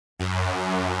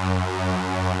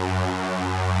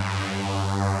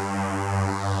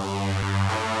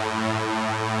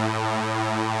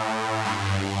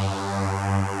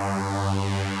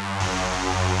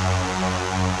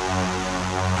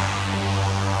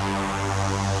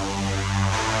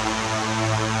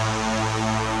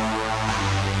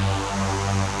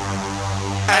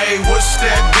Hey, what's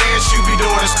that dance you be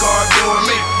doing? It's called doing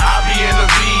me. I be in the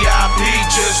VIP,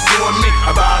 just doing me.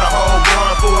 About a whole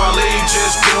bar before I leave,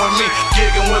 just doing me.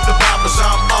 Gigging with the poppers,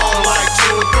 I'm on like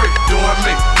 2 or 3. Doing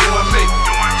me, doing me.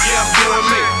 Yeah, I'm doing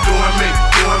me, doing me,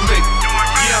 doing me.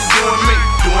 Yeah, I'm doing me,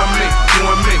 doing me,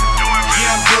 doing me. Yeah,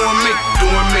 I'm doing me,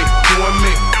 doing me, doing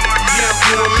me. Yeah, I'm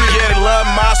doing me. Yeah, they love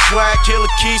my swag,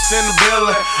 Killa Keise in the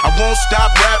building. I won't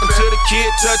stop rapping till the kid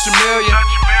touch a million.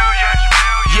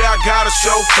 Yeah, I got a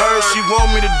chauffeur, she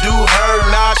want me to do her,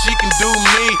 nah, she can do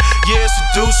me. Yeah,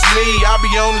 seduce me, I be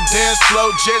on the dance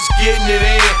floor just getting it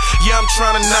in. Yeah, I'm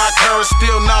trying to knock her and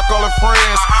still knock all her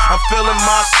friends. I'm feeling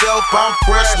myself, I'm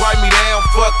fresh, wipe me down,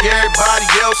 fuck everybody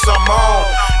else I'm on.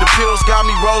 The pills got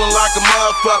me rolling like a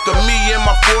motherfucker. Me and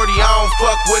my 40, I don't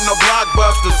fuck with no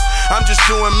blockbusters. I'm just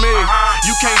doing me,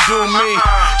 you can't do me.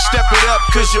 Step it up,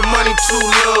 cause your money too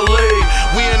little league.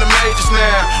 We in the majors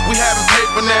now, we having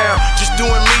paper now. Just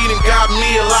doing me done got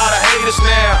me a lot of haters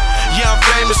now. Yeah, I'm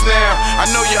famous now, I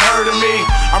know you heard of me.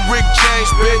 I'm Rick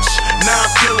James, bitch, now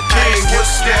I'm Killa Keise. Hey,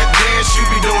 what's that dance you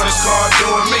be doing? It's called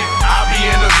doing me. I be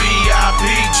in the VIP,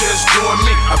 just doing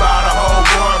me. About a whole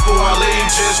bar before I leave,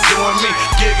 just doing me.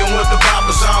 Gigging with the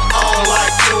poppers, I'm on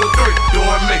like 2 or 3.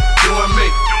 Doing me, doing me.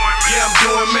 Yeah, I'm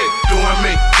doing me, doing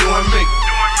me, doing me.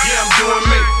 Yeah, I'm doing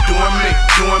me, doing me,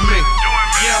 doing me.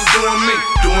 Yeah, I'm doing me,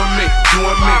 doing me,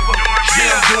 doing me. Yeah,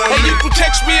 I'm doing me. And you can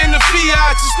catch me in the VI,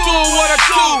 just doing what I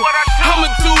do. I'ma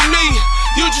do me,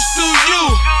 you just do you.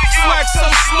 Swag so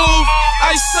smooth,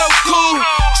 ice so cool.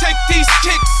 Check these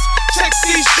kicks, check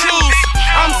these shoes.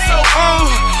 I'm so on,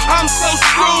 I'm so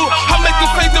screwed. I make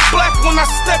it fade to black when I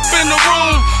step in the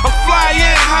room. I'm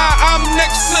flying high, I'm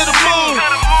next to the moon.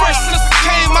 Fresh since I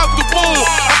came out the womb.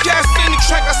 I gas in the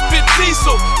track, I spit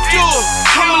diesel fuel.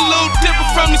 I'm a little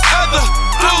different from these other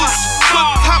dudes. Look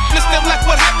topless, they're like,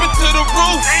 what happened to the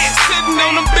roof? Sitting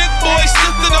on them big boys,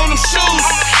 lifted on them shoes.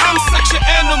 I'm such an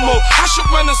animal, I should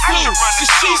run a zoo. See,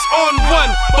 she's on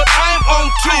 1, but I'm on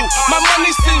 2. My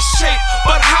money's in shape,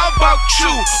 but how about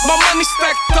you? My money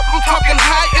stacked up, I'm talking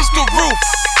high as the roof.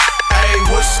 Hey,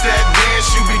 what's that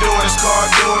dance you be doing? It's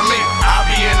called doing me. I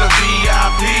be in the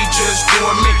VIP, just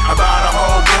doing me. About a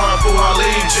whole bar before I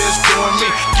leave, just doing me.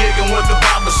 Gigging with the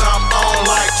poppers, I'm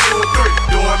on like 2 or 3.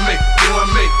 Doing me,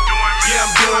 doing me. Yeah,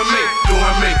 I'm doing me,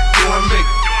 doing me, doing me.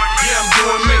 Yeah, I'm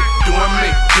doing me, doing me,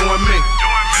 doing me.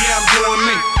 Yeah, I'm doing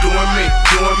me, doing me,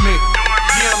 doing me.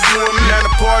 Yeah, I'm doing me. Now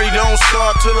the party don't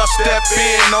start till I step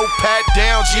in. No pat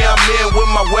downs, yeah, I'm in with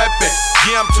my weapon.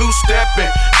 Yeah, I'm two-stepping,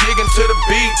 gigging to the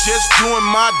beat, just doing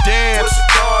my dance. What's it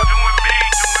called?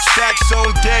 Stacks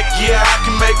on deck, yeah, I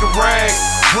can make it rain.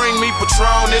 Bring me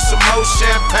Patron, it's some more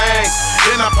champagne.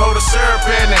 Then I pour the syrup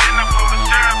in it.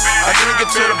 I drink it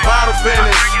till the bottle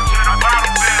finish.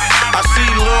 I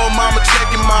see lil' mama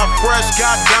checking my fresh.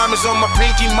 Got diamonds on my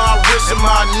pinky, my wrist, and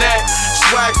my neck.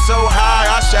 Swag so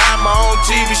high, I should have my own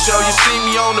TV show. You see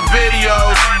me on the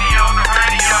videos.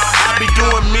 I be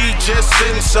doing me, just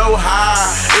sitting so high.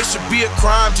 It should be a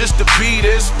crime just to be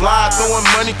this fly. Throwing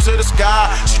money to the sky,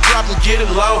 she drop and get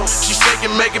it low. She shake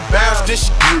and make it bounce, then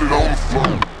she get it on the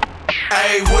floor.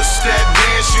 Hey, what's that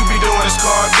dance you be doing? It's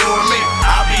called doing me.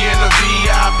 I be in the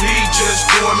VIP,